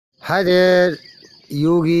Hi there,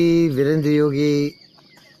 Yogi, Virendra Yogi,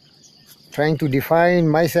 trying to define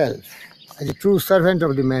myself as a true servant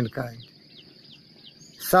of the mankind.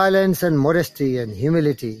 Silence and modesty and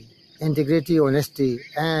humility, integrity, honesty,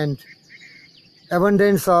 and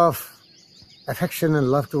abundance of affection and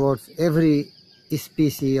love towards every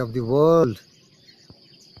species of the world.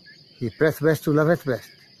 He pressed best to loveth best.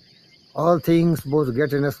 All things, both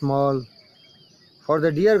great and small, for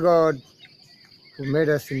the dear God who made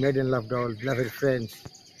us, He made and loved all, beloved friends.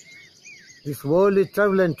 This world is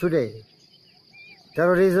turbulent today.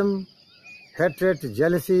 Terrorism, hatred,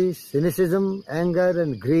 jealousy, cynicism, anger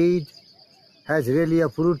and greed has really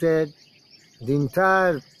uprooted the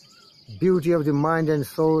entire beauty of the mind and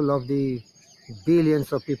soul of the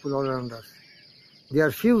billions of people all around us. There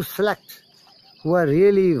are few select who are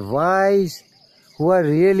really wise, who are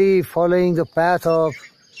really following the path of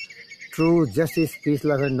truth, justice, peace,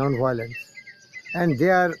 love and non-violence. And they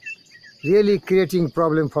are really creating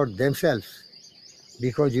problem for themselves.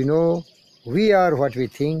 Because we are what we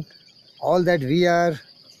think. All that we are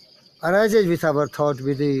arises with our thought,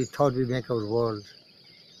 with the thought we make our world.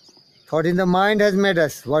 Thought in the mind has made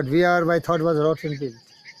us. What we are by thought was wrought and built.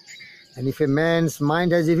 And if a man's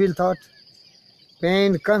mind has evil thought,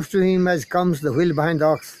 pain comes to him as comes the wheel behind the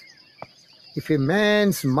ox. If a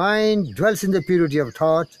man's mind dwells in the purity of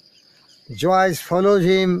thought, joy follows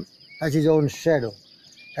him as his own shadow.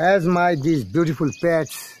 As these beautiful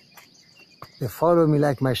pets, they follow me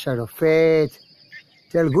like my shadow. Faith,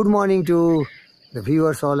 tell good morning to the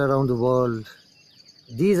viewers all around the world.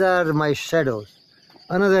 These are my shadows.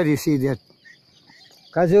 Another, you see that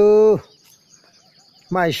Kazu,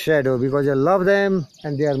 my shadow, because I love them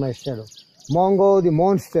and they are my shadow. Mongo the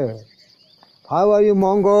monster. How are you,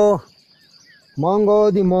 Mongo?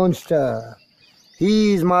 Mongo the monster.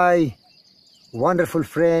 He is my wonderful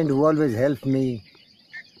friend who always helps me.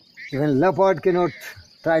 Even leopard cannot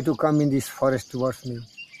try to come in this forest towards me.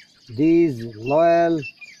 These loyal,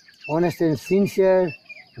 honest and sincere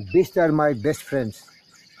beasts are my best friends.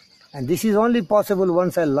 And this is only possible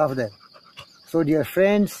once I love them. So dear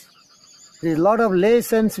friends, there is a lot of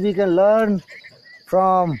lessons we can learn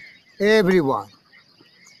from everyone.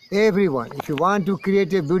 Everyone. If you want to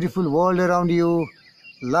create a beautiful world around you,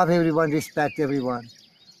 love everyone, respect everyone.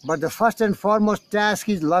 But the first and foremost task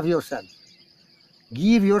is love yourself.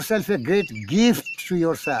 Give yourself a great gift to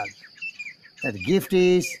yourself. That gift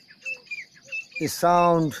is a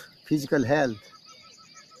sound physical health,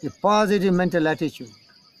 a positive mental attitude,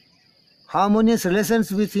 harmonious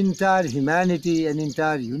relations with entire humanity and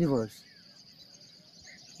entire universe.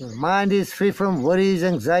 Your mind is free from worries,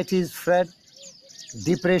 anxieties, fret,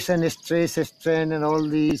 depression, stress, strain and all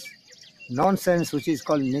these nonsense which is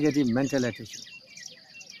called negative mental attitude.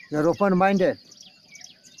 You are open-minded.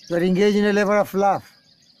 You are engaged in a level of love.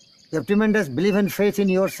 You have tremendous belief and faith in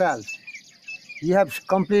yourself. You have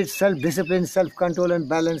complete self-discipline, self-control and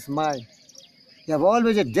balanced mind. You have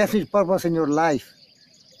always a definite purpose in your life.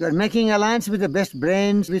 You are making alliance with the best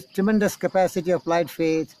brains with tremendous capacity of applied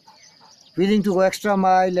faith, willing to go extra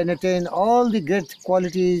mile and attain all the great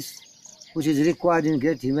qualities which is required in a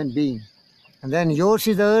great human being. And then yours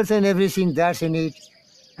is the earth and everything that's in it,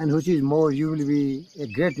 and which is more, you will be a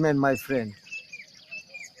great man, my friend.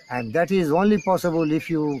 And that is only possible if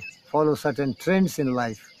you follow certain trends in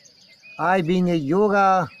life. I, being a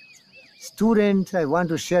yoga student, I want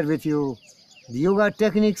to share with you the yoga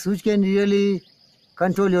techniques which can really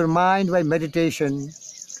control your mind by meditation.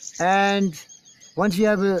 And once you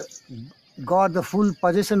have got the full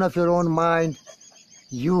possession of your own mind,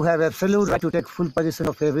 you have absolute right to take full possession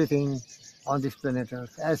of everything on this planet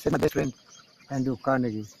Earth. As said my best friend Andrew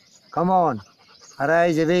Carnegie. Come on,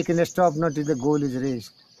 arise, awake and stop not till the goal is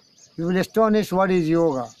reached. You will astonish what is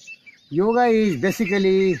yoga. Yoga is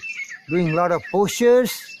basically doing a lot of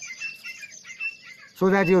postures so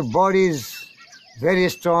that your body is very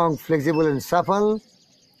strong, flexible and supple,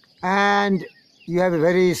 and you have a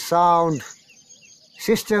very sound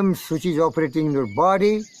system which is operating in your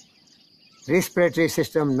body, respiratory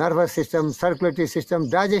system, nervous system, circulatory system,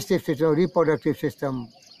 digestive system, reproductive system,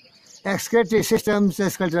 excretory systems,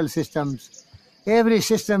 skeletal systems. Every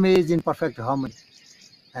system is in perfect harmony.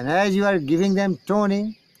 And as you are giving them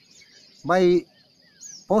toning by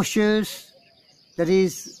postures, that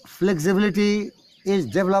is flexibility is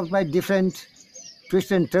developed by different twists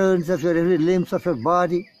and turns of your every limbs of your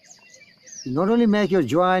body. You not only make your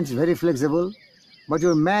joints very flexible, but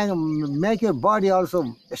you make your body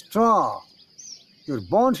also strong. Your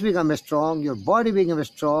bones become strong, your body becomes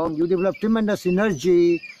strong, you develop tremendous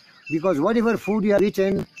energy because whatever food you have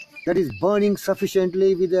eaten, that is burning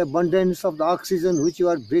sufficiently with the abundance of the oxygen which you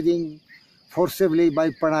are breathing forcibly by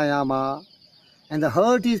pranayama, and the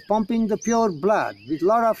heart is pumping the pure blood with a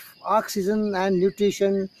lot of oxygen and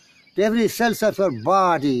nutrition to every cell of your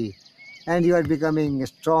body, and you are becoming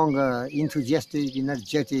stronger, enthusiastic,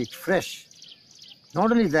 energetic, fresh.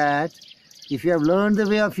 Not only that, if you have learned the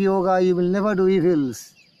way of yoga, you will never do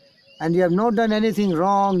evils, and you have not done anything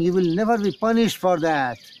wrong, you will never be punished for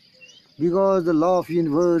that, because the law of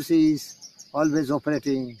universe is always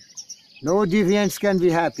operating. No deviants can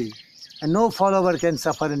be happy, and no follower can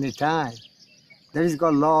suffer any time. That is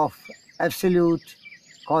called law of absolute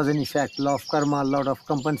cause and effect, law of karma, law of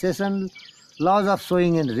compensation, laws of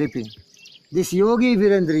sowing and reaping. This yogi,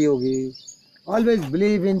 Virendra Yogi, always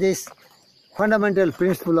believe in this fundamental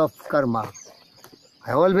principle of karma.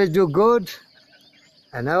 I always do good,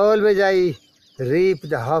 and I reap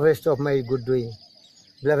the harvest of my good doing.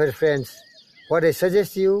 Beloved friends, what I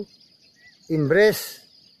suggest you, embrace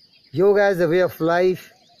yoga as a way of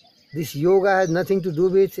life. This yoga has nothing to do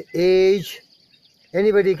with age.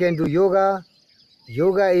 Anybody can do yoga.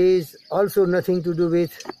 Yoga is also nothing to do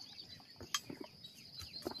with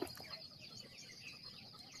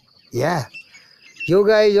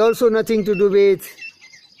yoga is also nothing to do with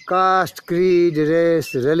caste, creed,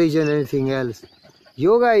 race, religion, anything else.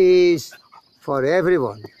 Yoga is for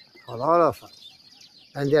everyone, for all of us.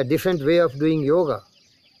 And there are different ways of doing yoga,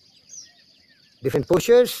 different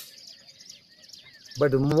postures.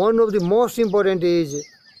 But one of the most important is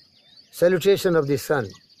salutation of the sun.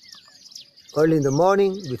 Early in the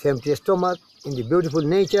morning, with empty stomach, in the beautiful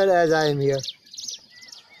nature as I am here.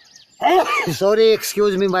 Sorry,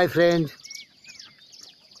 excuse me, my friend.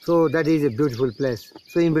 So that is a beautiful place.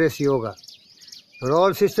 So embrace yoga. Your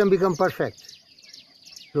whole system become perfect.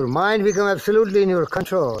 Your mind become absolutely in your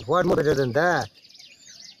control. What more better than that?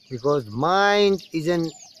 Because mind is an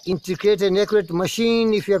intricate and accurate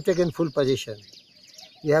machine if you have taken full possession.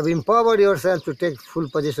 You have empowered yourself to take full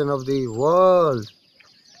possession of the world.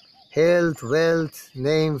 Health, wealth,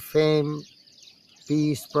 name, fame,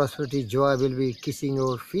 peace, prosperity, joy will be kissing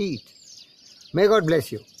your feet. May God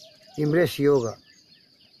bless you. Embrace yoga.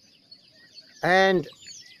 And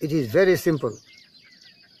it is very simple.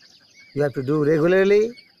 You have to do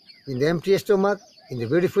regularly, in the empty stomach, in the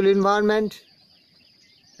beautiful environment.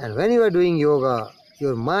 And when you are doing yoga,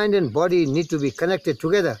 your mind and body need to be connected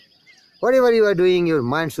together. Whatever you are doing, your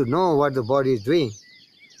mind should know what the body is doing.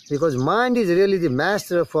 Because mind is really the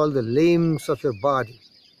master of all the limbs of your body.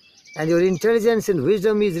 And your intelligence and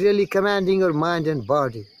wisdom is really commanding your mind and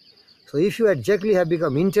body. So if you exactly have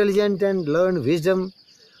become intelligent and learned wisdom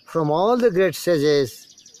from all the great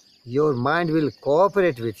sages, your mind will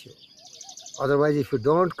cooperate with you. Otherwise, if you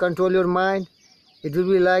don't control your mind, it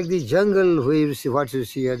will be like the jungle where you see what you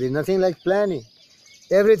see here. There is nothing like planning.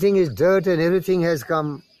 Everything is dirt and everything has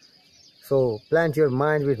come. So plant your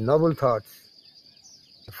mind with noble thoughts.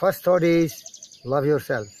 The first thought is love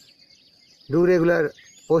yourself. Do regular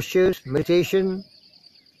postures, meditation,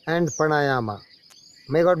 and pranayama.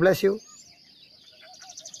 May God bless you.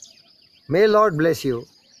 May Lord bless you.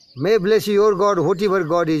 May bless you your God, whatever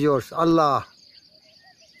God is yours. Allah.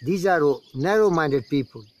 These are narrow-minded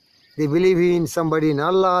people. They believe in somebody in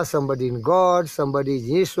Allah, somebody in God, somebody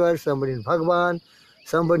is Ishwar, somebody in Bhagwan,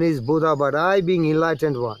 somebody is Buddha, but I being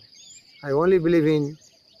enlightened one, I only believe in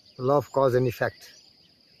love, cause and effect.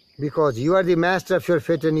 Because you are the master of your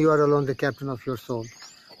fate and you are alone the captain of your soul.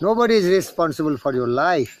 Nobody is responsible for your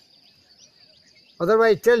life.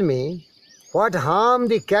 Otherwise, tell me, what harm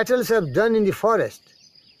the cattle have done in the forest?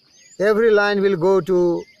 Every lion will go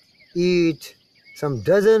to eat some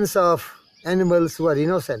dozens of animals who are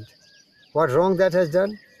innocent. What wrong that has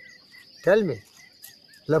done? Tell me.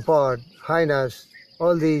 Leopard, hyenas,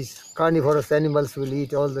 all these carnivorous animals will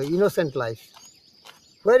eat all the innocent lives.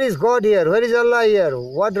 Where is God here? Where is Allah here?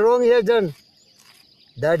 What wrong he has done?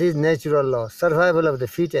 That is natural law, survival of the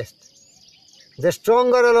fittest. The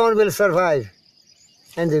stronger alone will survive,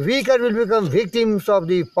 and the weaker will become victims of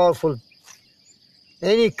the powerful.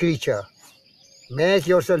 Any creature, make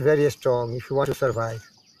yourself very strong if you want to survive.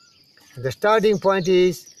 The starting point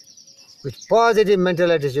is with positive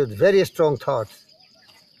mental attitude, very strong thoughts,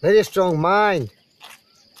 very strong mind.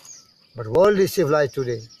 But world is civilized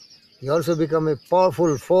today. You also become a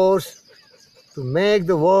powerful force to make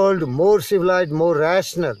the world more civilized, more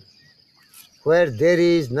rational, where there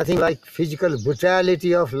is nothing like physical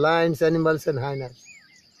brutality of lions, animals and hyenas.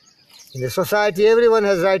 In the society, everyone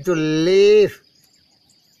has right to live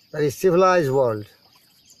in a civilized world.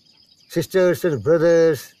 Sisters and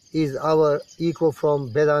brothers is our echo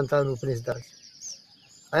from Vedanta and Upanishads.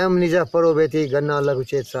 Ayam nija parobeti ganna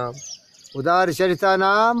laguchetsam. Udar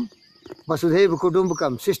charitanam Vasudhaiva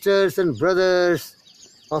Kudumbakam. Sisters and brothers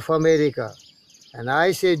of America. And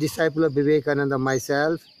I say, disciple of Vivekananda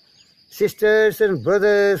myself, sisters and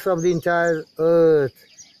brothers of the entire earth,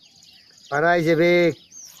 arise, awake,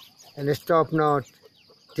 and stop not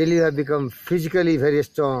till you have become physically very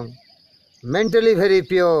strong, mentally very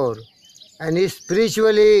pure, and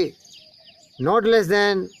spiritually not less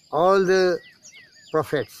than all the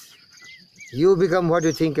prophets. You become what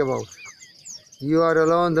you think about. You are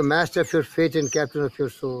alone the master of your fate and captain of your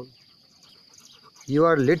soul. You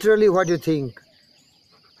are literally what you think.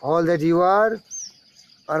 All that you are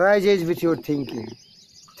arises with your thinking.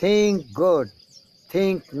 Think good.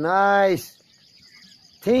 Think nice.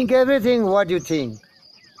 Think everything what you think.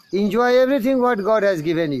 Enjoy everything what God has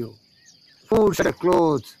given you. Food, shelter,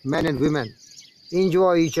 clothes, men and women.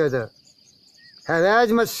 Enjoy each other. Have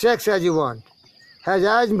as much sex as you want. Have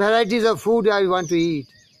as varieties of food as you want to eat.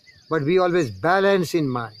 But be always balanced in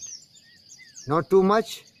mind. Not too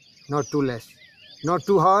much, not too less. Not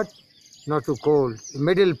too hot, not too cold.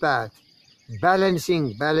 Middle path.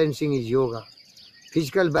 Balancing is yoga.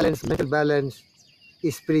 Physical balance, mental balance,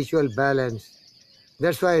 spiritual balance.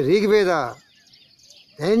 That's why Rig Veda,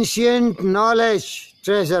 ancient knowledge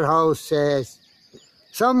treasure house, says,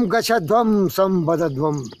 Sam gachadvam, sam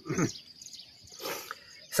badadvam.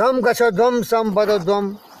 Sam gachadvam, sam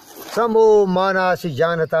badadvam. Samo manasi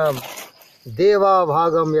janatam. Deva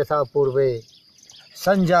bhagam yatha purve.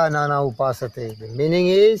 Sanjanana upasate. The meaning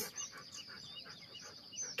is,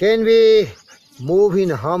 can we move in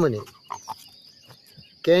harmony?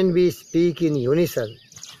 Can we speak in unison?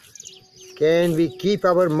 Can we keep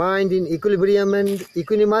our mind in equilibrium and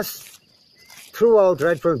equanimous throughout,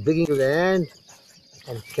 right from beginning to the end?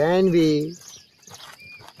 And can we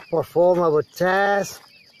perform our task,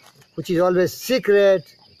 which is always secret,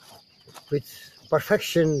 with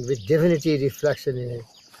perfection, with divinity reflection in it?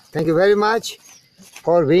 Thank you very much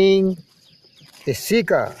for being a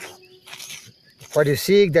seeker. What you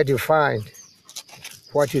seek, that you find.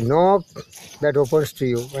 What you knock, that opens to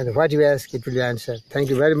you. And what you ask, it will be answered. Thank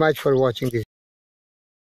you very much for watching this.